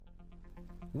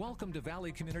Welcome to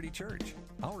Valley Community Church.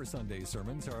 Our Sunday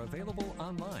sermons are available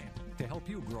online to help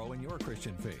you grow in your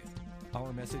Christian faith.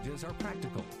 Our messages are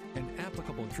practical and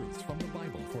applicable truths from the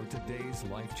Bible for today's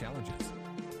life challenges.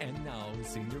 And now,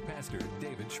 Senior Pastor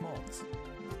David Schmaltz.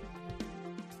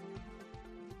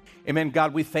 Amen.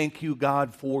 God, we thank you,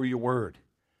 God, for your word.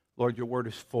 Lord, your word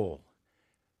is full.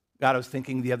 God, I was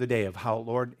thinking the other day of how,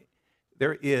 Lord,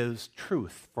 there is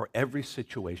truth for every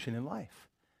situation in life.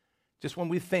 Just when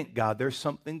we think, God, there's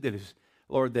something that is,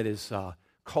 Lord, that is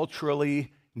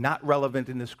culturally not relevant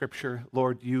in the Scripture,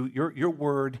 Lord, your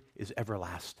word is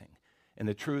everlasting. And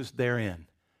the truths therein,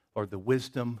 Lord, the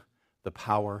wisdom, the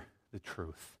power, the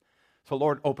truth. So,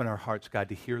 Lord, open our hearts, God,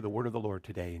 to hear the word of the Lord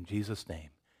today. In Jesus' name,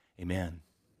 amen.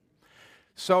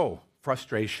 So,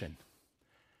 frustration.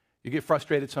 You get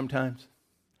frustrated sometimes?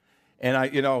 And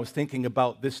I was thinking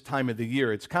about this time of the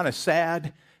year. It's kind of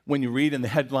sad when you read in the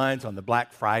headlines on the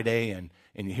Black Friday and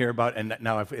you hear about, and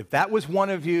now if that was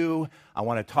one of you, I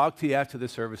want to talk to you after the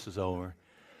service is over.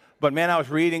 But man, I was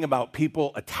reading about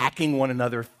people attacking one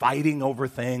another, fighting over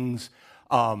things,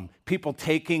 people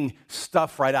taking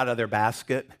stuff right out of their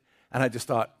basket. And I just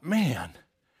thought, man,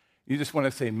 you just want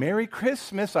to say, Merry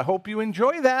Christmas, I hope you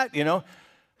enjoy that,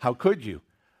 How could you?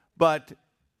 But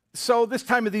so this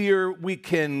time of the year, we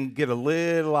can get a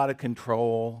little out of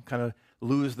control, kind of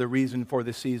lose the reason for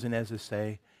the season, as they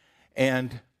say.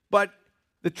 But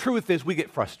the truth is we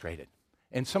get frustrated.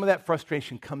 And some of that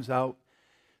frustration comes out.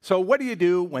 So what do you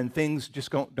do when things just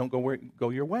don't go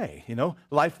your way?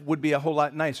 Life would be a whole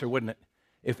lot nicer, wouldn't it?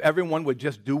 If everyone would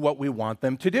just do what we want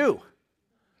them to do.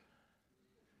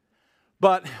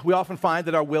 But we often find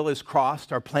that our will is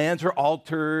crossed, our plans are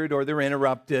altered, or they're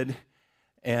interrupted.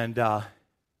 And matter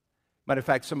of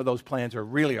fact, some of those plans are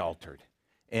really altered.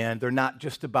 And they're not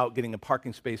just about getting a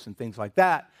parking space and things like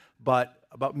that, but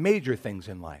about major things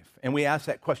in life. And we ask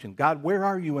that question, God, where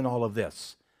are you in all of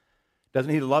this?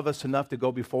 Doesn't he love us enough to go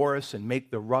before us and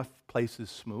make the rough places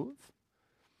smooth?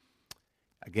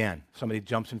 Again, somebody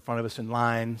jumps in front of us in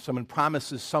line. Someone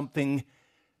promises something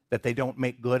that they don't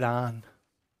make good on.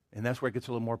 And that's where it gets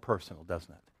a little more personal,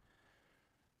 doesn't it?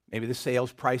 Maybe the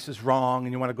sales price is wrong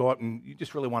and you want to go out and you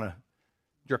just really want to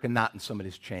jerk a knot in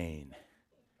somebody's chain.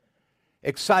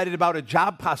 Excited about a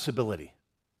job possibility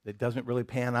that doesn't really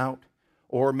pan out.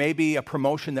 Or maybe a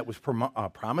promotion that was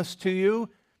promised to you.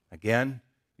 Again,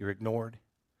 you're ignored.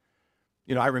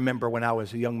 I remember when I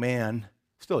was a young man,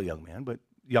 still a young man, but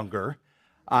younger,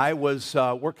 I was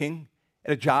working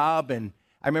at a job, and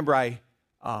I remember I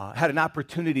had an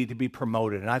opportunity to be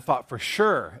promoted, and I thought for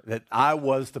sure that I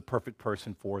was the perfect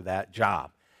person for that job.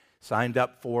 Signed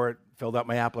up for it, filled out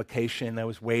my application, I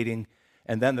was waiting,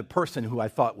 and then the person who I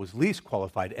thought was least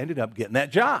qualified ended up getting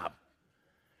that job.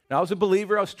 Now, I was a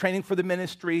believer, I was training for the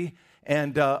ministry,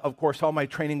 and of course, all my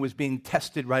training was being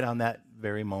tested right on that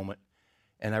very moment.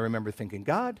 And I remember thinking,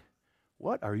 God,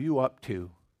 what are you up to?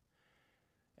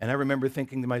 And I remember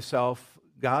thinking to myself,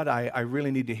 God, I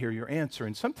really need to hear your answer.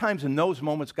 And sometimes in those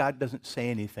moments, God doesn't say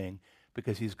anything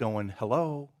because he's going,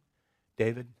 hello,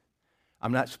 David.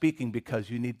 I'm not speaking because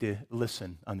you need to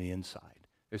listen on the inside.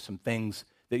 There's some things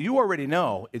that you already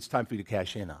know it's time for you to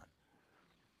cash in on.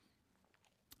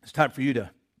 It's time for you to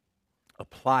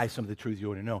apply some of the truth you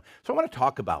already know. So I want to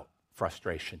talk about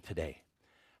frustration today.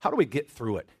 How do we get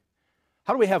through it?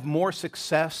 How do we have more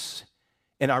success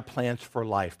in our plans for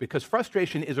life? Because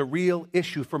frustration is a real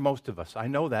issue for most of us. I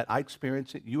know that. I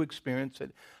experience it. You experience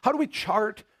it. How do we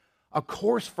chart a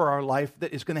course for our life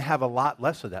that is going to have a lot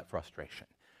less of that frustration?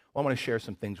 Well, I want to share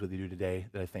some things with you today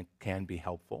that I think can be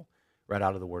helpful right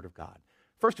out of the Word of God.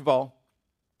 First of all,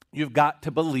 you've got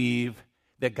to believe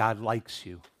that God likes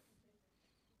you.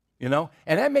 And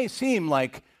that may seem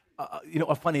like,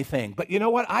 a funny thing. But you know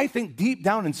what? I think deep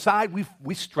down inside,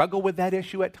 we struggle with that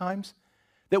issue at times.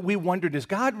 That we wonder, does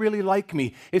God really like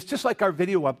me? It's just like our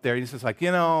video up there. It's just like,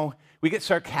 we get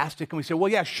sarcastic and we say,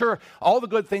 well, yeah, sure, all the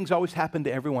good things always happen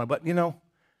to everyone. But,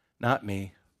 not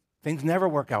me. Things never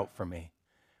work out for me.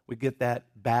 We get that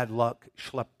bad luck,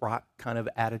 schlepp kind of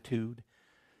attitude,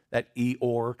 that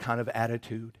Eeyore kind of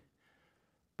attitude.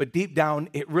 But deep down,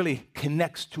 it really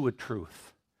connects to a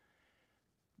truth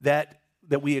that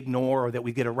we ignore or that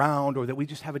we get around or that we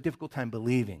just have a difficult time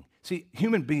believing. See,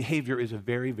 human behavior is a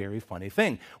very, very funny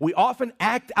thing. We often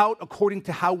act out according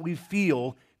to how we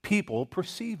feel people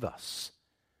perceive us.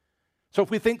 So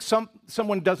if we think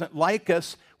someone doesn't like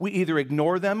us, we either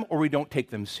ignore them or we don't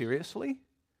take them seriously.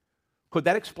 Could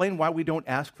that explain why we don't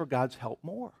ask for God's help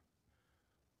more?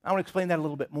 I want to explain that a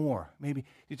little bit more. Maybe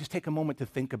you just take a moment to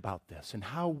think about this and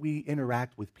how we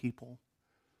interact with people.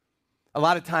 A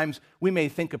lot of times we may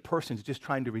think a person's just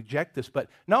trying to reject us, but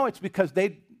no, it's because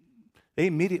they they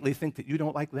immediately think that you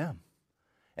don't like them.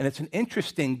 And it's an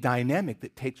interesting dynamic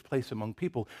that takes place among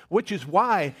people, which is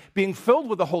why being filled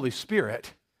with the Holy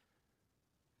Spirit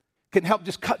can help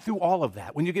just cut through all of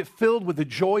that. When you get filled with the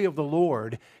joy of the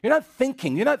Lord, you're not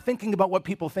thinking about what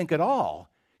people think at all.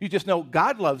 You just know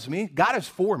God loves me, God is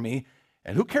for me,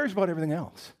 and who cares about everything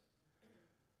else?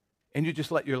 And you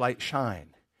just let your light shine.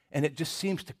 And it just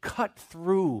seems to cut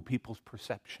through people's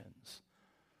perceptions.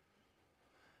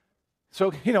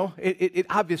 So, it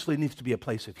obviously needs to be a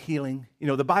place of healing.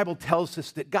 The Bible tells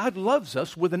us that God loves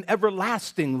us with an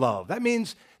everlasting love. That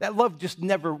means that love just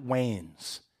never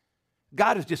wanes.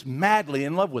 God is just madly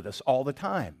in love with us all the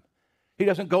time. He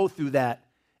doesn't go through that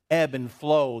ebb and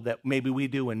flow that maybe we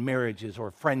do in marriages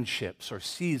or friendships or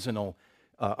seasonal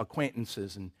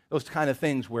acquaintances and those kind of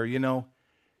things where, you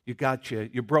got your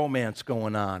bromance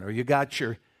going on, or you got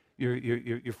your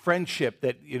friendship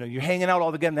that, you're hanging out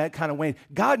all together, that kind of wane.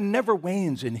 God never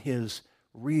wanes in his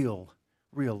real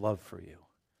love for you.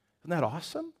 Isn't that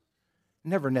awesome?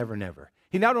 Never, never, never.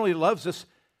 He not only loves us,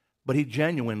 but he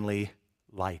genuinely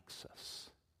likes us.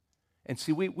 And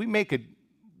see, we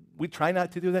try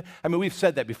not to do that. I mean, we've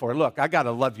said that before. Look, I got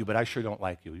to love you, but I sure don't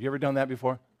like you. You ever done that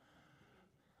before?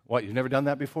 What, you've never done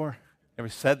that before? Never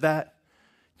said that?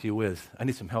 Gee whiz, I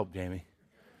need some help, Jamie.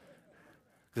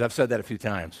 Because I've said that a few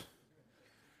times.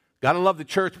 Got to love the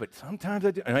church, but sometimes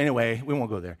I do. Anyway, we won't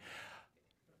go there.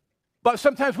 But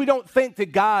sometimes we don't think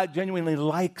that God genuinely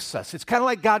likes us. It's kind of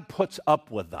like God puts up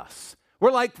with us.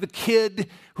 We're like the kid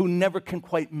who never can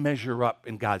quite measure up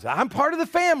in God's eyes. I'm part of the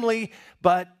family,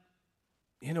 but,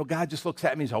 God just looks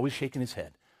at me. He's always shaking his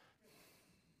head.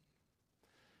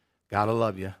 Got to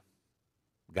love you.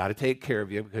 Got to take care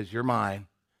of you because you're mine.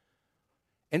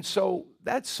 And so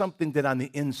that's something that on the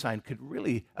inside could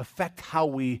really affect how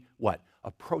we,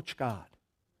 approach God.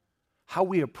 How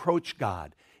we approach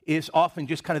God is often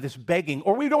just kind of this begging,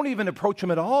 or we don't even approach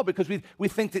him at all because we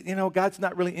think that, God's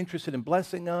not really interested in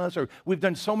blessing us, or we've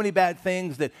done so many bad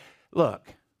things that,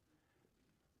 look,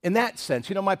 in that sense,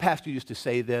 my pastor used to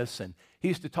say this, and he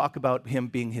used to talk about him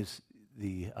being his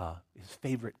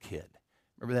favorite kid.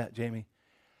 Remember that, Jamie?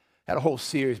 Had a whole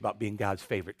series about being God's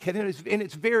favorite kid, and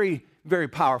it's very, very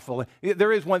powerful.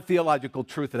 There is one theological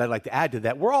truth that I'd like to add to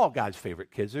that. We're all God's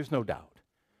favorite kids, there's no doubt.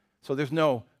 So there's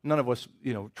none of us,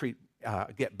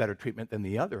 get better treatment than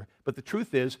the other. But the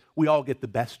truth is, we all get the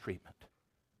best treatment.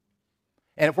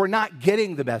 And if we're not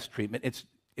getting the best treatment,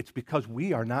 it's because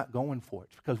we are not going for it.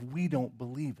 It's because we don't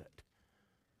believe it.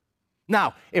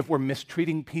 Now, if we're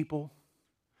mistreating people,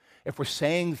 if we're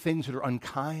saying things that are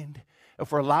unkind,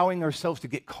 if we're allowing ourselves to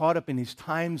get caught up in these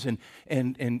times and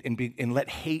let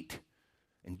hate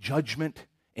and judgment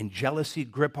and jealousy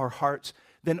grip our hearts,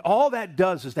 then all that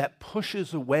does is that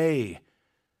pushes away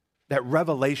that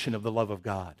revelation of the love of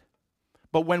God.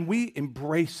 But when we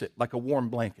embrace it like a warm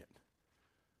blanket,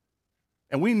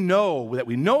 and we know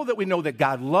that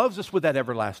God loves us with that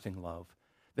everlasting love,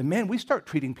 then man, we start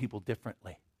treating people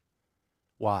differently.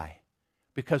 Why?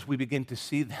 Because we begin to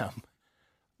see them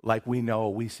like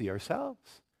we see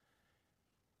ourselves.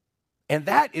 And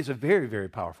that is a very, very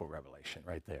powerful revelation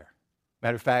right there.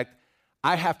 Matter of fact,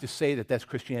 I have to say that that's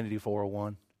Christianity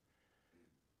 401.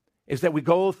 Is that we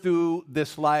go through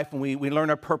this life and we learn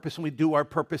our purpose and we do our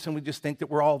purpose and we just think that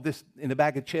we're all this in a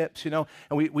bag of chips, and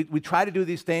we try to do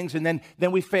these things and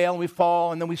then we fail and we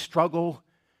fall and then we struggle.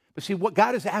 But see, what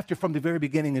God is after from the very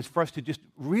beginning is for us to just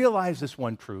realize this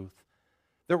one truth,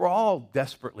 that we're all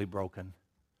desperately broken.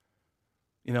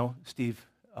 Steve,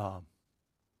 what's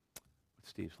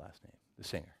Steve's last name? The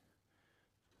singer.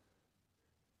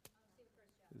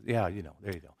 Yeah,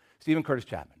 there you go. Stephen Curtis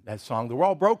Chapman, that song, we're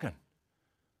all broken.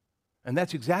 And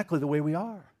that's exactly the way we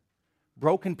are.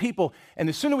 Broken people. And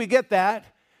the sooner we get that,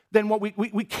 then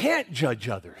we can't judge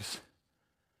others.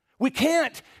 We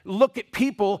can't look at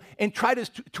people and try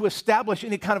to establish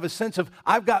any kind of a sense of,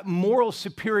 I've got moral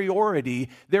superiority,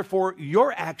 therefore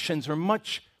your actions are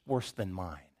much worse than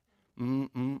mine.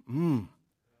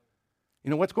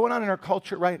 What's going on in our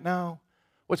culture right now?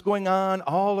 What's going on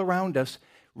all around us?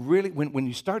 Really, when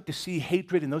you start to see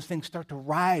hatred and those things start to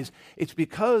rise, it's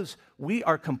because we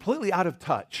are completely out of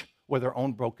touch with our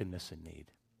own brokenness and need.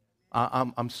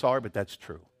 I'm sorry, but that's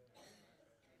true.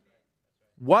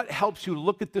 What helps you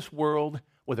look at this world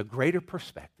with a greater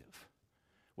perspective,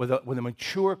 with a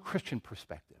mature Christian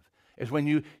perspective, is when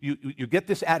you get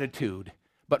this attitude,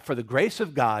 but for the grace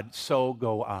of God, so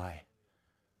go I.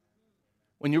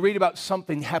 When you read about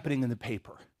something happening in the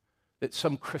paper, that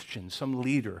some Christian, some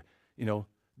leader,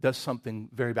 does something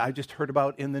very bad. I just heard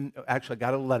about actually I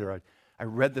got a letter. I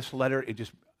read this letter.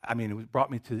 It brought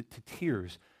me to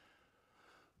tears.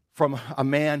 from a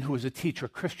man who was a teacher, a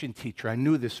Christian teacher. I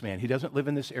knew this man. He doesn't live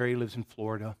in this area. He lives in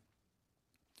Florida.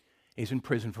 He's in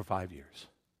prison for 5 years.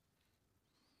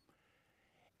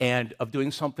 And of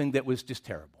doing something that was just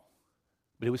terrible.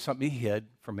 But it was something he hid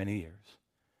for many years.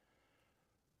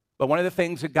 But one of the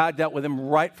things that God dealt with him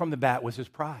right from the bat was his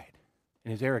pride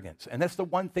and his arrogance. And that's the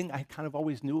one thing I kind of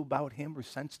always knew about him or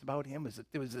sensed about him, is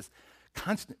that there was this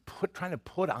constant trying to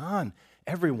put on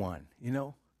everyone, you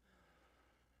know.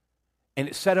 And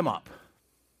it set him up,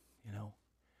 you know.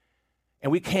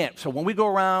 And we can't. So when we go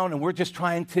around and we're just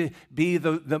trying to be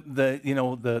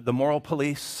the moral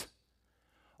police,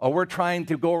 or we're trying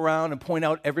to go around and point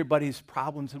out everybody's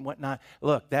problems and whatnot,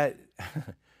 look, that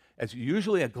is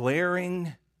usually a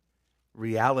glaring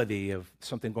reality of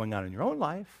something going on in your own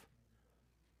life.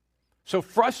 So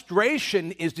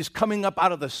frustration is just coming up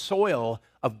out of the soil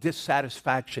of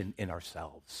dissatisfaction in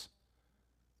ourselves.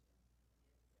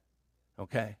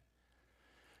 Okay?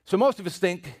 So most of us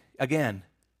think, again,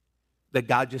 that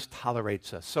God just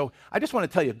tolerates us. So I just want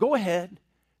to tell you, go ahead,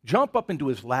 jump up into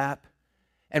his lap,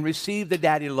 and receive the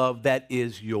daddy love that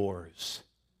is yours.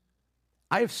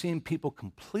 I have seen people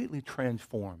completely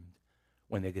transformed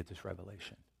when they get this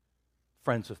revelation.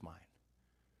 Friends of mine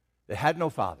that had no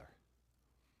father.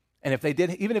 And if they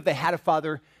did, even if they had a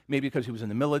father, maybe because he was in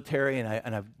the military,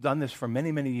 and I've done this for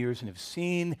many, many years and have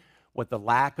seen what the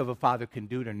lack of a father can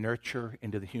do to nurture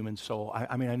into the human soul.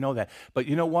 I mean, I know that. But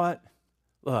you know what?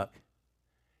 Look,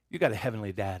 you got a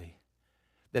heavenly daddy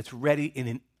that's ready in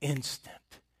an instant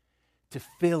to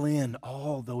fill in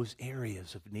all those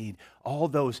areas of need, all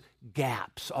those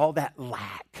gaps, all that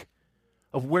lack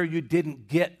of where you didn't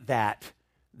get that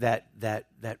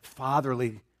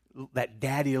fatherly, that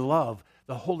daddy love.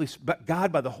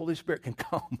 God by the Holy Spirit can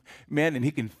come, man, and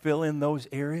he can fill in those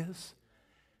areas.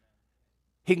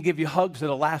 He can give you hugs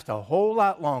that'll last a whole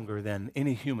lot longer than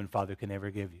any human father can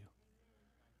ever give you.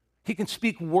 He can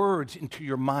speak words into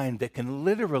your mind that can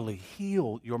literally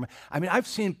heal your mind. I mean, I've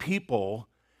seen people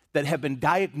that have been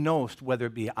diagnosed, whether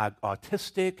it be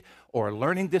autistic or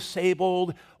learning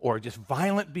disabled or just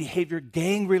violent behavior,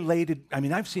 gang-related. I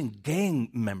mean, I've seen gang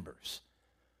members,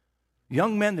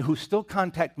 young men who still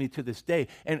contact me to this day,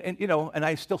 and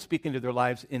I still speak into their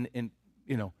lives in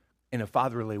a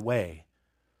fatherly way.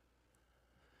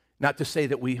 Not to say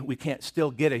that we can't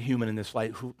still get a human in this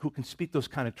life who can speak those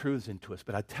kind of truths into us.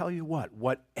 But I tell you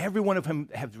what every one of them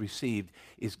have received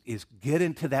is get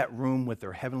into that room with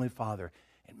their Heavenly Father,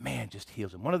 and man, just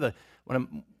heals them. One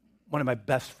of my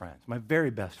best friends, my very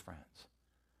best friends,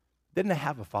 didn't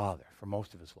have a father for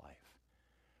most of his life.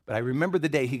 But I remember the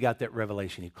day he got that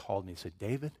revelation. He called me and said,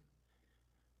 David,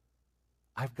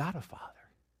 I've got a father.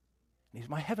 And he's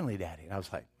my heavenly daddy. And I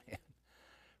was like, man,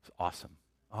 it's awesome.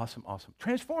 Awesome, awesome.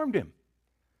 Transformed him.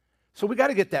 So we got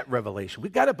to get that revelation. We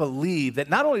got to believe that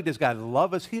not only does God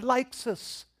love us, he likes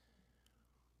us.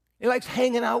 He likes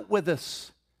hanging out with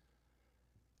us.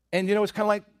 And it's kind of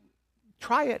like,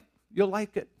 try it. You'll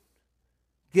like it.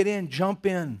 Get in, jump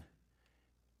in.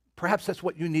 Perhaps that's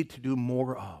what you need to do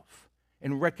more of.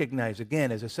 And recognize,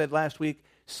 again, as I said last week,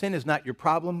 sin is not your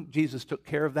problem. Jesus took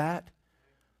care of that.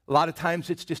 A lot of times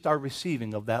it's just our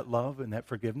receiving of that love and that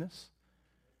forgiveness.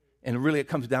 And really it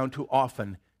comes down to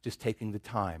often just taking the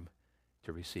time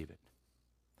to receive it.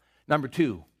 Number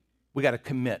 2, we got to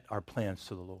commit our plans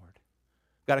to the Lord.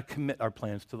 Got to commit our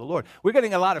plans to the Lord. We're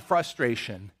getting a lot of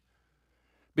frustration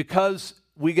because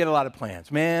we get a lot of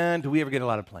plans. Man, do we ever get a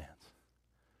lot of plans?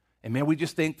 And man, we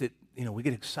just think that, we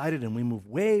get excited and we move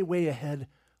way, way ahead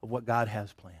of what God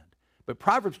has planned. But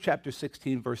Proverbs chapter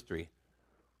 16, verse 3.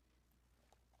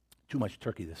 Too much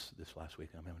turkey this last week.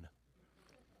 I'm having to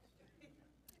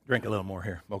drink a little more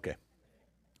here. Okay.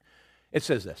 It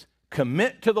says this: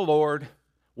 commit to the Lord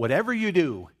whatever you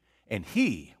do, and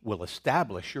he will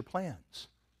establish your plans.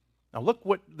 Now look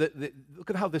look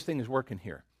at how this thing is working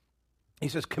here. He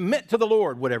says, commit to the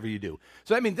Lord whatever you do.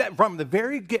 So that means that from the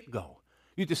very get-go,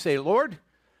 you just say, Lord,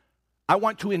 I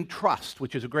want to entrust,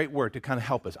 which is a great word to kind of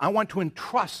help us. I want to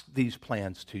entrust these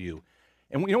plans to you.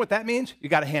 And you know what that means? You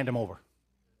got to hand them over.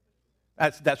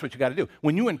 That's what you got to do.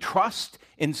 When you entrust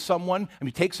in someone,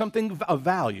 you take something of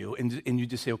value and you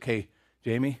just say, okay,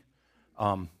 Jamie,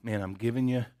 man, I'm giving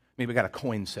you, maybe I got a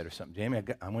coin set or something. Jamie,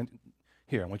 I want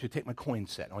you to take my coin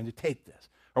set. I want you to take this.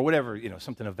 Or whatever,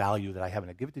 something of value that I have, and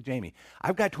I give it to Jamie.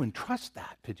 I've got to entrust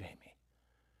that to Jamie.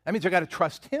 That means I've got to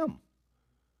trust him.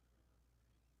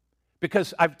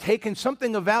 Because I've taken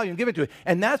something of value and given it to him.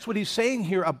 And that's what he's saying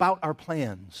here about our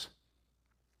plans.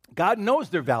 God knows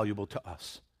they're valuable to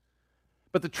us.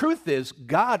 But the truth is,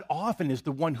 God often is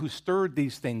the one who stirred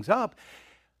these things up.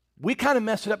 We kind of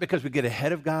mess it up because we get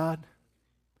ahead of God.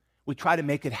 We try to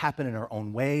make it happen in our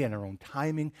own way and our own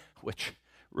timing, which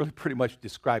really pretty much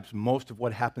describes most of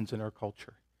what happens in our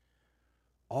culture.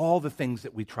 All the things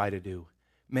that we try to do,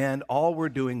 man, all we're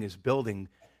doing is building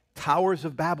towers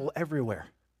of Babel everywhere.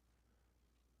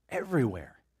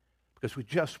 Everywhere. Because we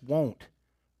just won't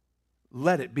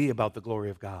let it be about the glory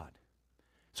of God.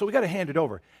 So we got to hand it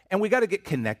over. And we got to get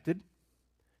connected.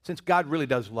 Since God really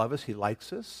does love us, he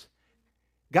likes us,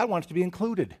 God wants to be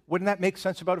included. Wouldn't that make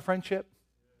sense about a friendship?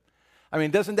 I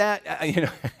mean, doesn't that, I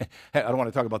don't want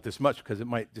to talk about this much because it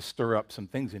might just stir up some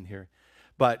things in here.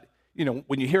 But,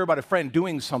 when you hear about a friend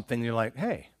doing something, you're like,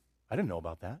 hey, I didn't know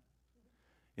about that.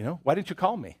 Why didn't you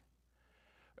call me?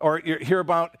 Or you hear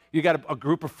about, you got a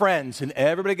group of friends and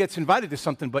everybody gets invited to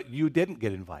something, but you didn't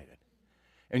get invited.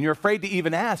 And you're afraid to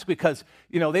even ask because,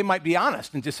 they might be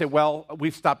honest and just say, well,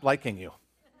 we've stopped liking you.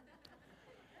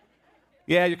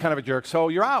 Yeah, you're kind of a jerk, so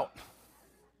you're out.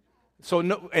 So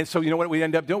you know what we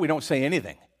end up doing? We don't say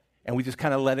anything. And we just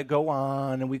kind of let it go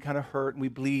on, and we kind of hurt, and we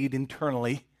bleed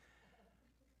internally.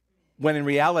 When in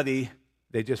reality,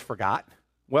 they just forgot.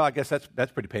 Well, I guess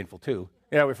that's pretty painful too.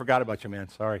 Yeah, we forgot about you, man.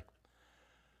 Sorry.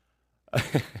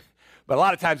 But a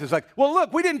lot of times it's like, well,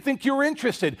 look, we didn't think you were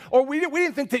interested, or we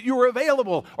didn't think that you were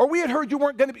available, or we had heard you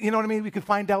weren't going to be, you know what I mean? We could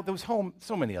find out there was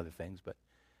so many other things, but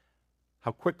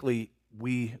how quickly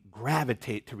we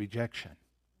gravitate to rejection.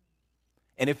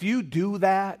 And if you do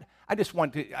that,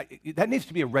 that needs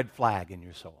to be a red flag in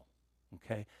your soul,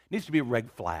 okay? It needs to be a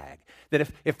red flag. That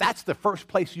if that's the first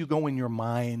place you go in your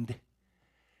mind,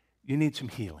 you need some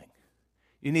healing.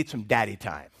 You need some daddy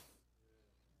time,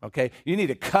 okay? You need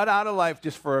to cut out of life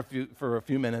just for a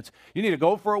few minutes. You need to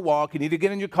go for a walk. You need to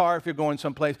get in your car if you're going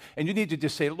someplace, and you need to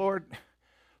just say, Lord,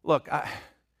 look,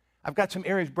 I've got some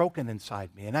areas broken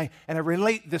inside me, and I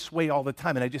relate this way all the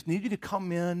time, and I just need you to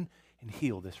come in and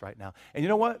heal this right now. And you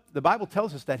know what? The Bible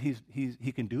tells us that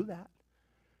he can do that.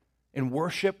 In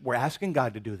worship, we're asking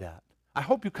God to do that. I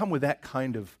hope you come with that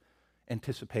kind of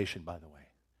anticipation, by the way,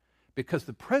 because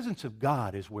the presence of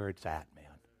God is where it's at, man.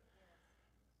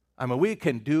 I mean, we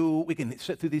can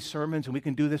sit through these sermons, and we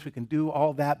can do this, we can do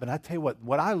all that, but I tell you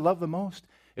what I love the most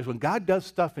is when God does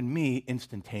stuff in me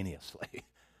instantaneously,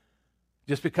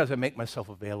 just because I make myself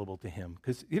available to him.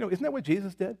 Because, isn't that what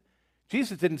Jesus did?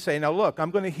 Jesus didn't say, now look,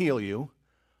 I'm going to heal you,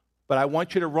 but I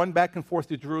want you to run back and forth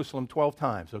to Jerusalem 12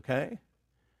 times, okay? And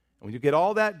when you get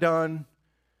all that done,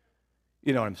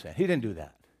 you know what I'm saying. He didn't do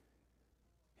that.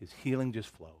 His healing just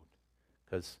flowed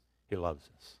because he loves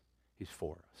us. He's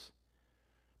for us.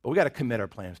 But we got to commit our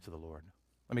plans to the Lord.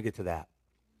 Let me get to that.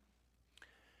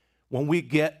 When we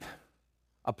get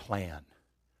a plan,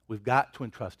 we've got to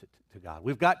entrust it to God.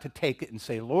 We've got to take it and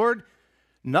say, Lord,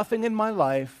 nothing in my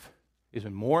life is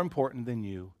more important than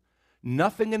you.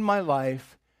 Nothing in my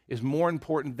life is more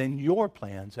important than your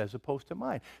plans as opposed to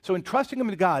mine. So entrusting them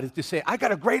to God is to say, I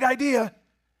got a great idea,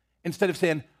 instead of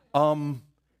saying,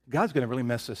 God's going to really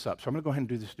mess this up, so I'm going to go ahead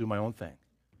and do my own thing.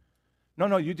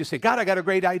 No, you just say, God, I got a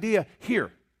great idea.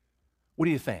 Here, what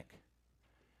do you think?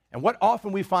 And what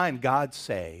often we find God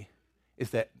say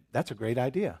is that's a great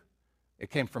idea. It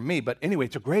came from me, but anyway,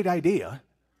 it's a great idea.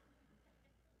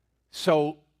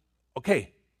 So,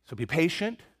 okay. So be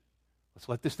patient. Let's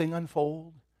let this thing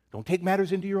unfold. Don't take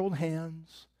matters into your own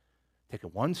hands. Take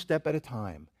it one step at a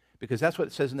time, because that's what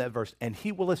it says in that verse. And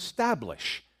he will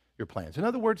establish your plans. In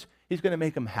other words, he's going to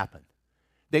make them happen.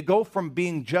 They go from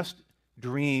being just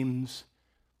dreams,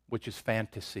 which is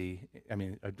fantasy. I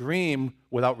mean, a dream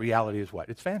without reality is what?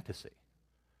 It's fantasy.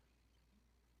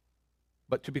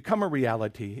 But to become a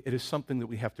reality, it is something that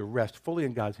we have to rest fully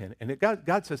in God's hand. And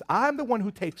God says, I'm the one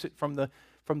who takes it from the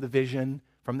vision,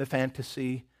 from the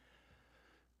fantasy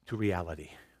to reality.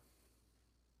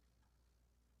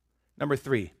 Number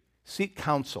 3, seek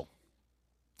counsel.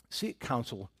 Seek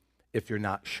counsel if you're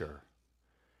not sure.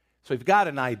 So you've got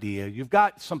an idea, you've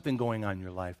got something going on in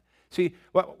your life. See,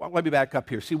 let me back up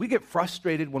here. See, we get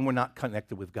frustrated when we're not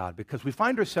connected with God because we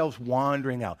find ourselves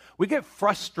wandering out. We get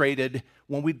frustrated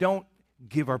when we don't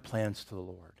give our plans to the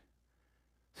Lord.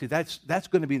 See, that's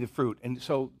going to be the fruit. And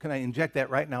so can I inject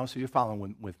that right now so you're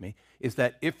following with me, is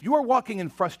that if you are walking in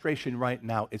frustration right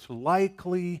now, it's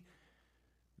likely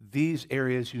these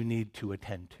areas you need to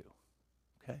attend to,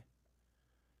 okay?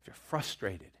 If you're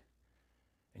frustrated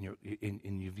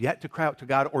and you've yet to cry out to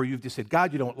God, or you've just said,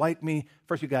 God, you don't like me,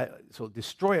 first so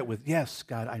destroy it with, yes,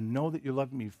 God, I know that you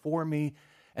love me for me,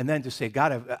 and then just say,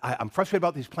 God, I'm frustrated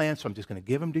about these plans, so I'm just going to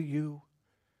give them to you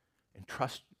and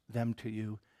trust them to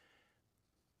you.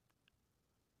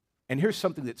 And here's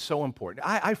something that's so important.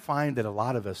 I find that a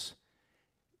lot of us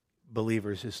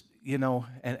believers is,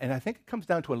 and I think it comes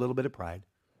down to a little bit of pride.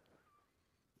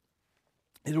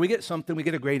 is we get something, we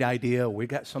get a great idea, we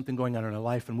got something going on in our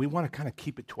life, and we want to kind of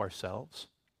keep it to ourselves.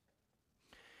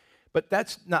 But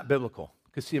that's not biblical.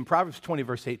 Because see, in Proverbs 20,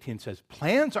 verse 18 says,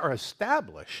 plans are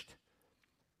established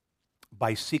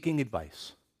by seeking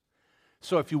advice.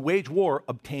 So if you wage war,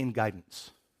 obtain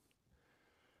guidance.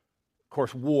 Of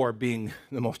course, war being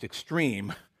the most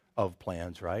extreme of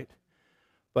plans, right?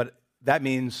 But that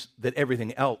means that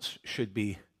everything else should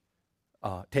be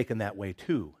taken that way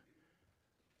too.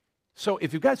 So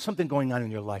if you've got something going on in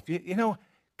your life, you know,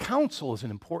 counsel is an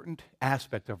important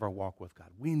aspect of our walk with God.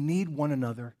 We need one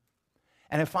another.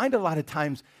 And I find a lot of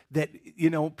times that, you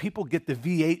know, people get the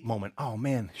V8 moment. Oh,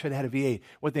 man, should have had a V8.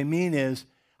 What they mean is,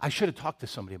 I should have talked to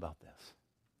somebody about this.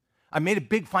 I made a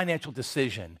big financial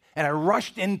decision, and I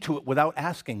rushed into it without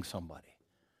asking somebody.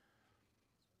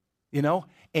 You know?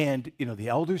 And, you know, the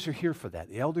elders are here for that.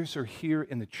 The elders are here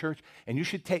in the church, and you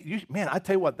should take, man, I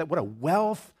tell you what a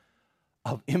wealth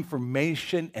of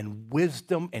information and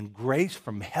wisdom and grace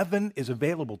from heaven is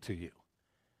available to you.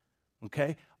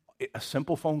 Okay? A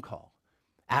simple phone call.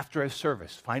 After a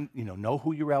service, know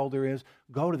who your elder is,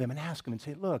 go to them and ask them and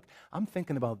say, look, I'm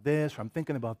thinking about this, or I'm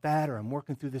thinking about that, or I'm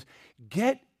working through this.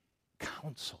 Get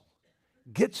counsel.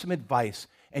 Get some advice,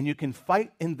 and you can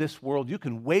fight in this world. You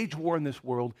can wage war in this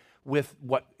world with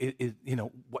what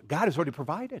God has already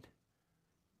provided.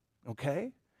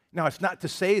 Okay? Now, it's not to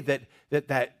say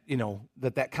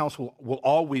that counsel will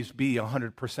always be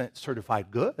 100%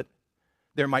 certified good.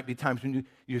 There might be times when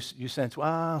you sense,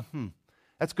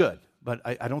 that's good. But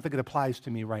I don't think it applies to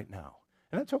me right now.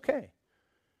 And that's okay.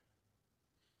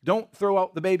 Don't throw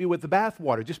out the baby with the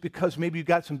bathwater. Just because maybe you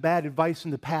got some bad advice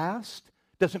in the past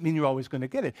doesn't mean you're always going to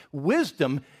get it.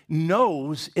 Wisdom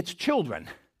knows its children.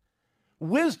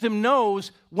 Wisdom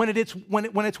knows when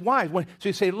it's wise. So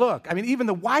you say, look, I mean, even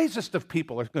the wisest of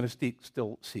people are going to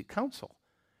still seek counsel.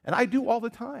 And I do all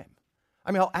the time.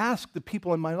 I mean, I'll ask the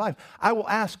people in my life. I will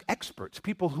ask experts,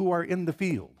 people who are in the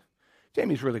field.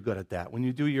 Jamie's really good at that. When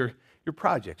you do your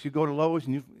projects, you go to Lowe's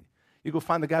and you go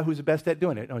find the guy who's the best at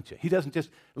doing it, don't you? He doesn't just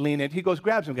lean in. He goes,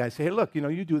 grabs some guy and say, hey, look,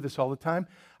 you do this all the time.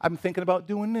 I'm thinking about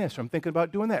doing this, or I'm thinking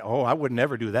about doing that. Oh, I would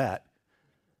never do that.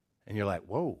 And you're like,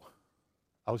 whoa,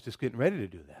 I was just getting ready to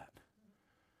do that.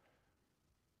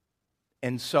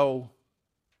 And so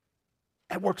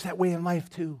it works that way in life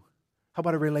too. How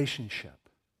about a relationship?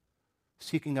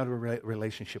 Seeking out a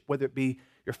relationship, whether it be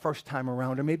your first time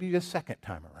around or maybe your second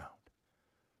time around.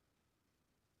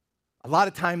 A lot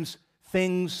of times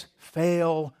things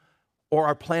fail or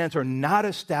our plans are not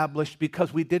established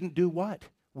because we didn't do what?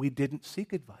 We didn't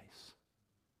seek advice.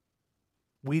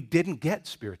 We didn't get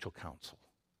spiritual counsel.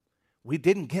 We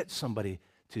didn't get somebody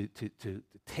to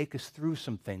take us through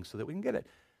some things so that we can get it.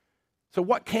 So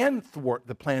what can thwart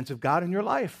the plans of God in your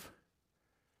life?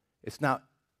 It's not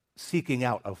seeking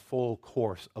out a full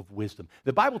course of wisdom.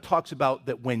 The Bible talks about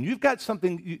that when you've got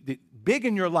something big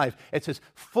in your life, it says,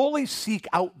 fully seek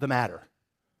out the matter.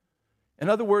 In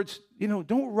other words,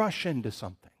 don't rush into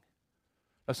something.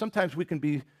 Now, sometimes we can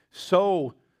be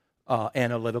so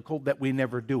analytical that we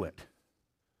never do it.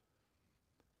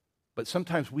 But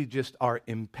sometimes we just are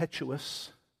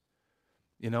impetuous,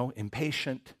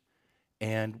 impatient,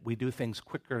 and we do things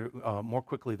more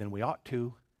quickly than we ought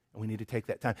to. And we need to take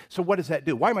that time. So what does that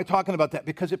do? Why am I talking about that?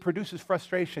 Because it produces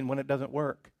frustration when it doesn't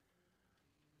work.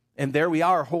 And there we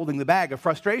are holding the bag of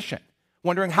frustration,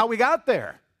 wondering how we got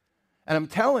there. And I'm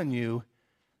telling you,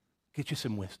 get you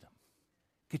some wisdom.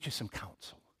 Get you some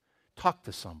counsel. Talk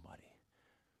to somebody.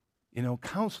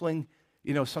 Counseling,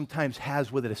 sometimes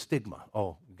has with it a stigma.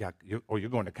 Oh, you're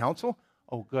going to counsel?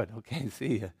 Oh, good. Okay,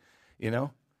 see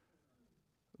you.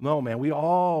 No, man, we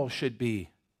all should be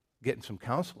getting some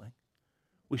counseling.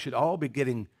 We should all be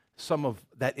getting some of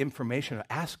that information, or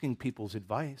asking people's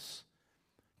advice,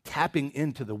 tapping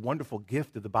into the wonderful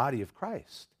gift of the body of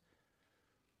Christ.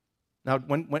 Now,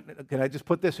 can I just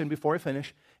put this in before I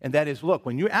finish? And that is, look,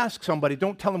 when you ask somebody,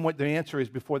 don't tell them what the answer is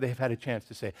before they've had a chance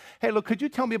to say, hey, look, could you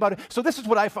tell me about it? So this is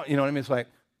what I found. You know what I mean? It's like,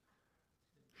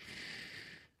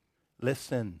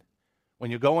 listen.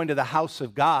 When you go into the house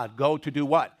of God, go to do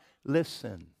what?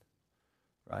 Listen,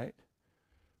 right?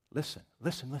 Listen.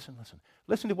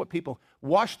 Listen to what people,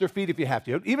 wash their feet if you have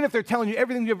to. Even if they're telling you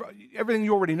everything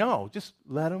you already know, just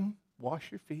let them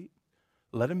wash your feet.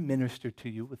 Let them minister to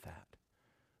you with that.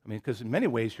 I mean, because in many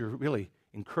ways, you're really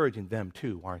encouraging them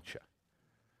too, aren't you?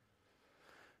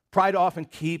 Pride often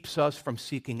keeps us from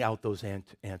seeking out those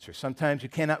answers. Sometimes you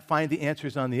cannot find the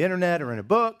answers on the internet or in a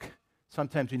book.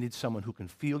 Sometimes you need someone who can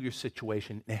feel your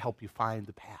situation and help you find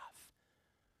the path.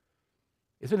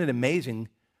 Isn't it amazing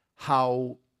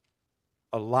how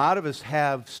a lot of us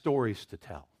have stories to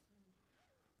tell?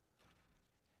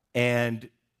 and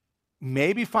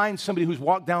maybe find somebody who's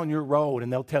walked down your road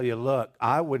and they'll tell you, look,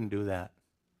 I wouldn't do that.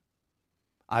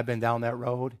 I've been down that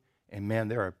road, and man,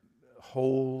 there are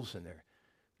holes and there are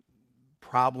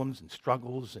problems and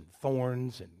struggles and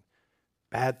thorns and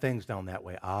bad things down that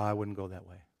way. I wouldn't go that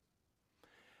way.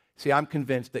 See, I'm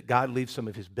convinced that God leaves some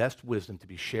of his best wisdom to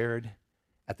be shared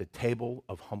at the table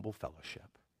of humble fellowship.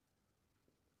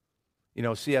 You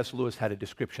know, C.S. Lewis had a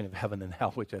description of heaven and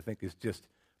hell, which I think is just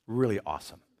really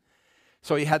awesome.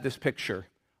 So he had this picture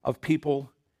of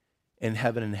people in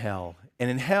heaven and hell. And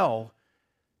in hell,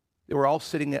 they were all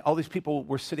these people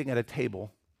were sitting at a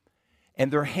table,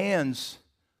 and their hands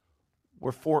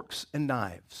were forks and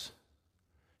knives.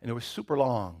 And they were super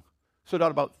long, stood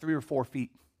out about 3 or 4 feet.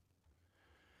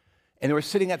 And they were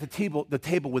sitting at the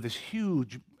table with this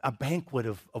huge banquet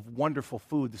of wonderful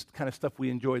food, this kind of stuff we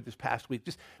enjoyed this past week.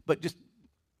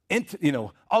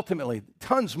 Ultimately,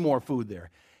 tons more food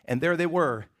there. And there they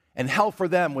were. And hell for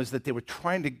them was that they were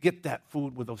trying to get that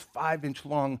food with those 5-inch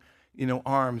long,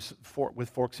 arms with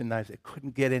forks and knives. They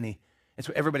couldn't get any. And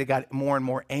so everybody got more and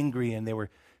more angry, and they were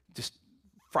just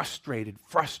frustrated.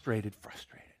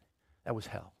 That was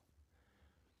hell.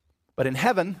 But in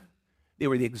heaven, they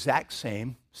were the exact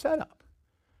same setup.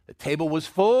 The table was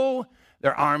full.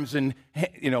 Their arms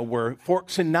were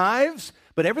forks and knives,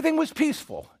 but everything was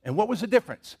peaceful. And what was the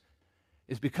difference?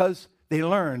 Is because they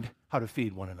learned how to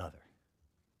feed one another.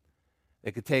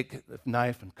 They could take a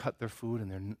knife and cut their food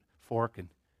and their fork and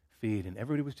feed, and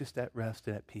everybody was just at rest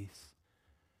and at peace.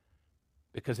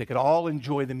 Because they could all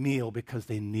enjoy the meal because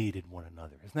they needed one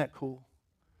another. Isn't that cool?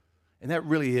 And that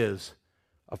really is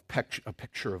a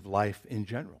picture of life in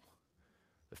general.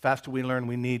 The faster we learn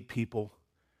we need people,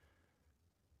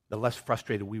 the less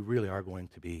frustrated we really are going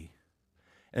to be.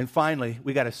 And finally,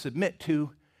 we got to submit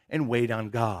to and wait on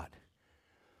God.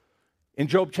 In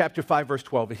Job chapter 5, verse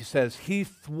 12, he says, he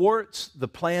thwarts the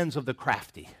plans of the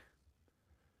crafty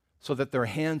so that their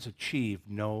hands achieve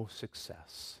no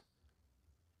success.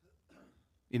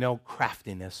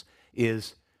 Craftiness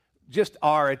is just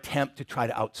our attempt to try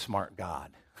to outsmart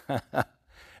God.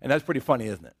 And that's pretty funny,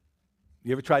 isn't it?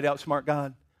 You ever tried to outsmart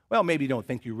God? Well, maybe you don't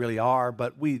think you really are,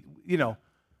 but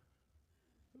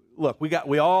look,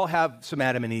 we all have some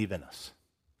Adam and Eve in us.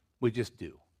 We just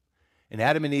do. And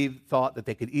Adam and Eve thought that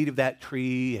they could eat of that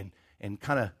tree and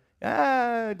kind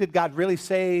of, did God really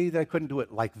say that I couldn't do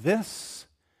it like this?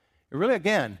 It really,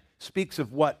 again, speaks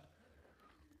of what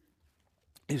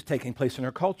is taking place in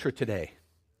our culture today.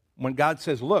 When God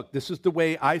says, look, this is the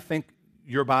way I think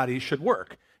your body should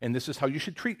work, and this is how you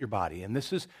should treat your body, and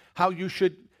this is how you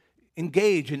should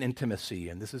engage in intimacy,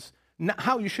 and this is not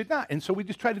how you should not. And so we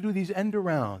just try to do these end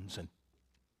arounds and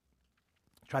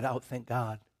try to outthink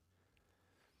God.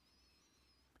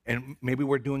 And maybe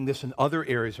we're doing this in other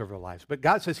areas of our lives. But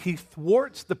God says he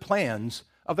thwarts the plans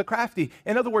of the crafty.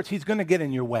 In other words, he's going to get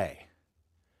in your way.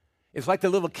 It's like the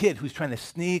little kid who's trying to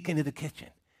sneak into the kitchen,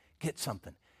 get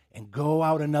something, and go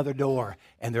out another door.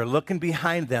 And they're looking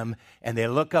behind them, and they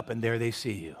look up, and there they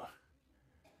see you.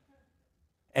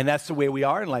 And that's the way we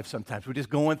are in life sometimes. We're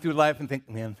just going through life and think,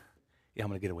 man, yeah, I'm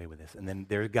going to get away with this. And then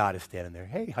there God is standing there.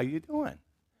 Hey, how you doing?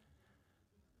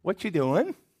 What you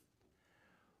doing?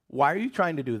 Why are you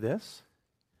trying to do this?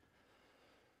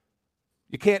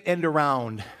 You can't end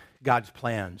around God's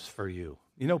plans for you.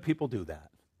 People do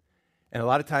that. And a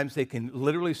lot of times they can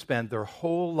literally spend their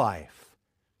whole life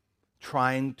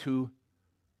trying to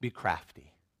be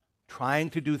crafty, trying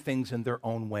to do things in their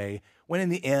own way, when in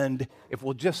the end, if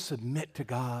we'll just submit to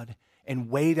God and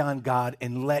wait on God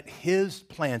and let his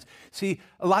plans. See,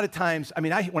 a lot of times,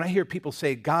 when I hear people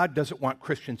say God doesn't want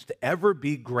Christians to ever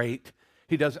be great,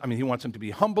 he wants them to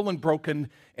be humble and broken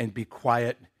and be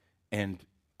quiet and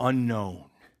unknown.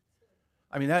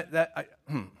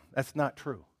 That's not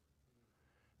true.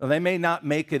 Now, they may not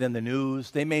make it in the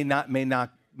news. They may not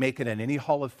make it in any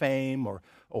Hall of Fame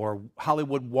or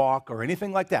Hollywood Walk or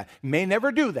anything like that. May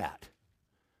never do that.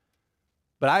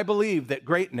 But I believe that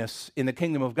greatness in the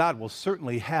kingdom of God will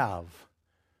certainly have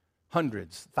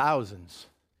hundreds, thousands,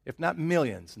 if not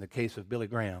millions in the case of Billy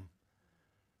Graham,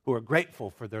 who are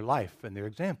grateful for their life and their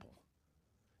example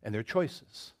and their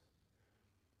choices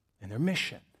and their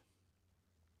mission.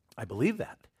 I believe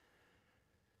that.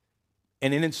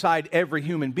 And inside every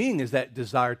human being is that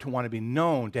desire to want to be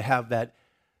known, to have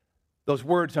those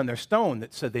words on their stone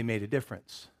that said they made a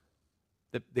difference,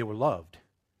 that they were loved.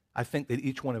 I think that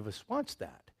each one of us wants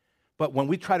that. But when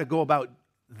we try to go about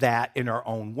that in our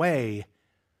own way,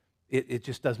 it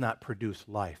just does not produce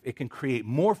life. It can create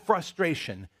more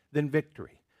frustration than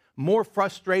victory, more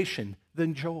frustration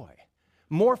than joy,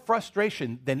 more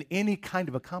frustration than any kind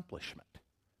of accomplishment.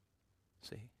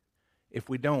 See? if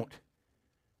we don't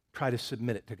try to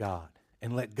submit it to God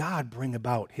and let God bring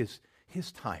about His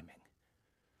timing.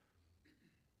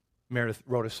 Meredith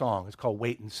wrote a song. It's called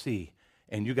Wait and See.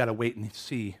 And you got to wait and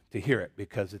see to hear it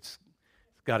because it's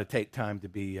got to take time to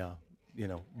be,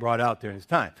 brought out there in its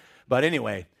time. But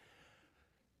anyway,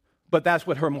 but that's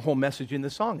what her whole message in the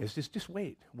song is just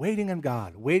wait. Waiting on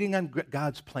God. Waiting on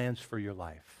God's plans for your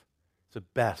life. It's the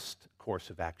best course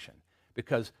of action.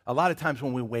 Because a lot of times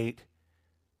when we wait,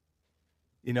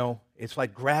 it's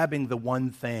like grabbing the one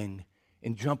thing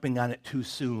and jumping on it too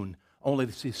soon, only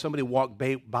to see somebody walk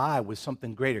by with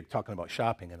something greater, talking about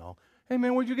shopping and all. Hey,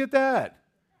 man, where'd you get that?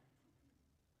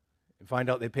 And find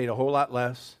out they paid a whole lot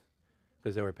less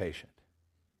because they were patient.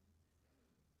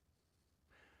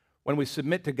 When we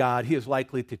submit to God, He is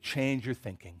likely to change your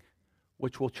thinking,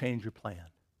 which will change your plan.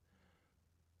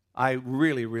 I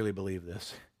really, really believe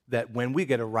this, that when we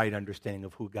get a right understanding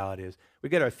of who God is, we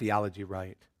get our theology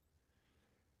right,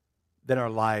 then our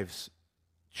lives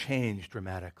change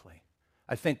dramatically.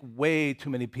 I think way too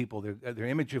many people, their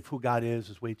image of who God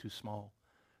is way too small.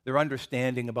 Their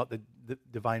understanding about the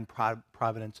divine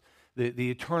providence, the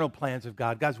eternal plans of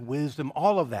God, God's wisdom,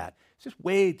 all of that, it's just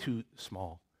way too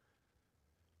small.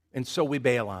 And so we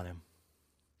bail on Him.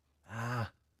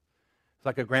 It's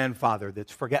like a grandfather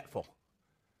that's forgetful,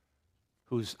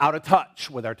 who's out of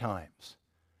touch with our times,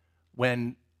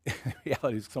 when the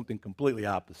reality is something completely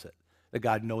opposite, that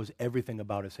God knows everything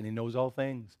about us and He knows all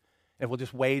things, and we'll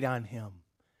just wait on Him.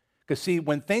 Because see,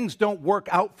 when things don't work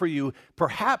out for you,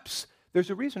 perhaps there's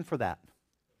a reason for that.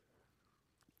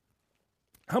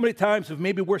 How many times have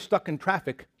maybe we're stuck in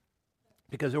traffic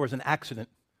because there was an accident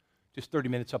just 30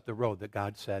 minutes up the road that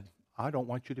God said, I don't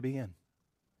want you to be in.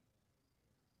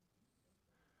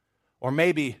 Or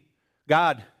maybe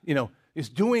God, is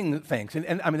doing things.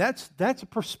 And I mean, that's a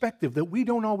perspective that we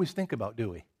don't always think about, do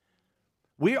we?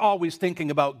 We're always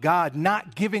thinking about God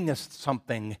not giving us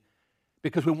something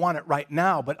because we want it right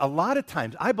now. But a lot of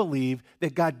times, I believe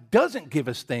that God doesn't give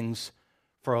us things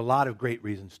for a lot of great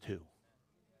reasons, too.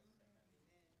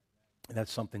 And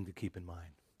that's something to keep in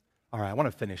mind. All right, I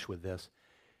want to finish with this.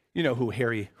 You know who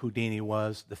Harry Houdini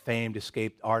was, the famed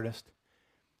escaped artist?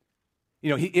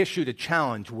 He issued a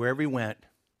challenge wherever he went,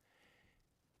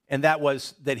 and that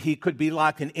was that he could be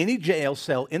locked in any jail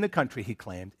cell in the country, he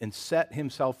claimed, and set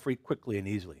himself free quickly and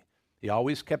easily. He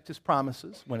always kept his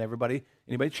promises when anybody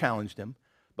challenged him,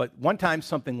 but one time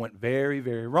something went very,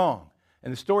 very wrong.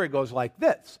 And the story goes like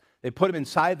this. They put him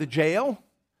inside the jail.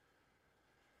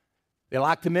 They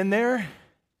locked him in there,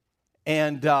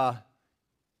 and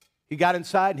he got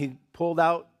inside, and he pulled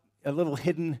out a little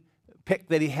hidden pick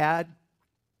that he had,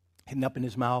 hidden up in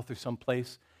his mouth or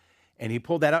someplace, and he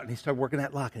pulled that out, and he started working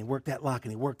that lock, and he worked that lock,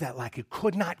 and he worked that lock. He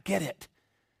could not get it.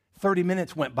 30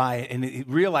 minutes went by, and he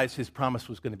realized his promise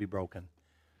was going to be broken.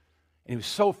 And he was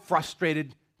so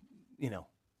frustrated,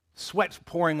 sweat's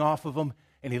pouring off of him,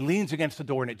 and he leans against the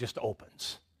door, and it just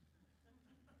opens.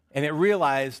 And he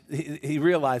realized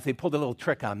they pulled a little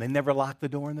trick on him. They never locked the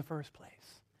door in the first place.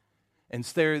 And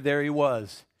there he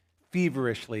was,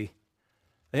 feverishly.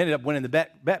 They ended up winning the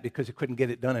bet because he couldn't get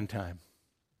it done in time.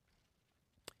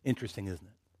 Interesting, isn't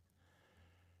it?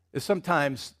 It's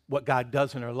sometimes what God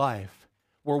does in our life,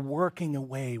 we're working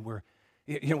away, we're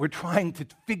trying to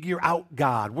figure out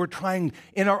God. We're trying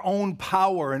in our own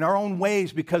power, in our own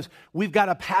ways, because we've got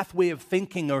a pathway of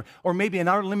thinking or maybe in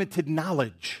our limited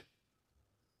knowledge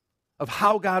of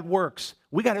how God works.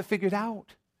 We got to figure it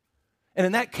out. And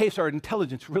in that case, our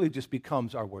intelligence really just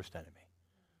becomes our worst enemy.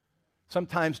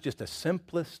 Sometimes just a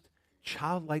simplest,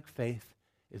 childlike faith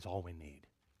is all we need.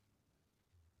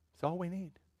 It's all we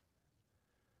need.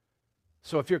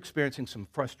 So if you're experiencing some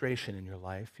frustration in your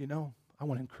life, I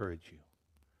want to encourage you.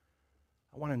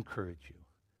 I want to encourage you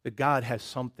that God has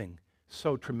something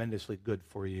so tremendously good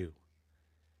for you.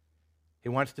 He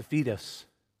wants to feed us.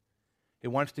 He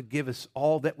wants to give us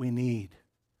all that we need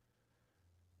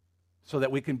so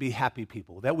that we can be happy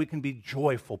people, that we can be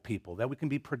joyful people, that we can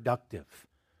be productive.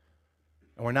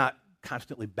 And we're not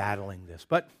constantly battling this.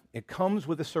 But it comes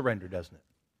with a surrender, doesn't it?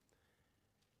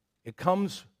 It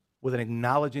comes with an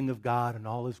acknowledging of God and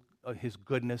all His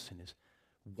goodness and His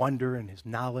wonder and His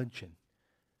knowledge. And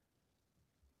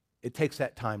it takes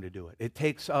that time to do it. It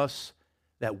takes us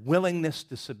that willingness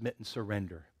to submit and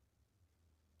surrender.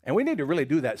 And we need to really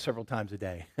do that several times a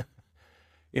day,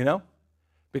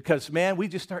 Because, man, we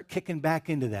just start kicking back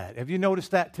into that. Have you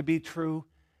noticed that to be true?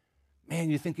 Man,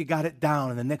 you think you got it down,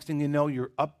 and the next thing you know,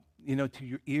 you're up, to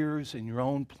your ears and your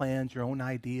own plans, your own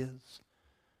ideas.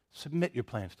 Submit your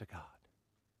plans to God.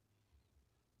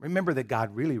 Remember that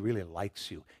God really, really likes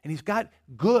you, and He's got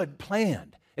good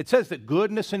planned. It says that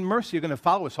goodness and mercy are going to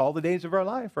follow us all the days of our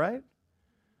life, right?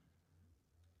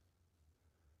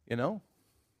 You know?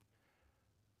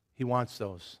 He wants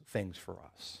those things for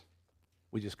us.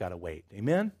 We just got to wait.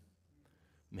 Amen?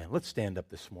 Man, let's stand up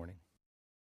this morning.